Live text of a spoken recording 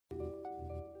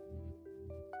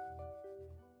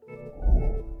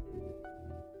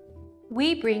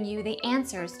We bring you the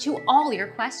answers to all your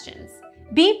questions.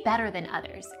 Be better than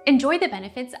others. Enjoy the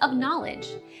benefits of knowledge.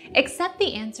 Accept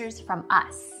the answers from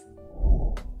us.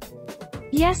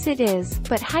 Yes, it is,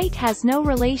 but height has no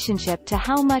relationship to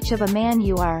how much of a man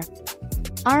you are.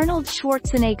 Arnold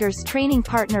Schwarzenegger's training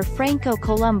partner Franco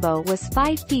Columbu was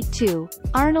 5 feet 2,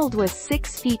 Arnold was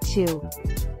 6 feet 2.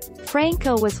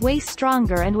 Franco was way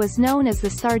stronger and was known as the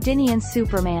Sardinian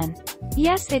Superman.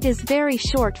 Yes, it is very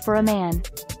short for a man.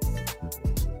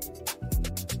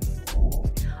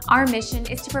 Our mission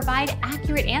is to provide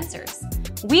accurate answers.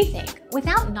 We think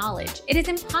without knowledge, it is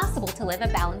impossible to live a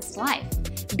balanced life.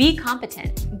 Be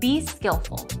competent, be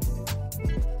skillful.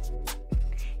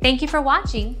 Thank you for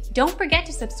watching. Don't forget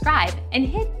to subscribe and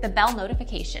hit the bell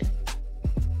notification.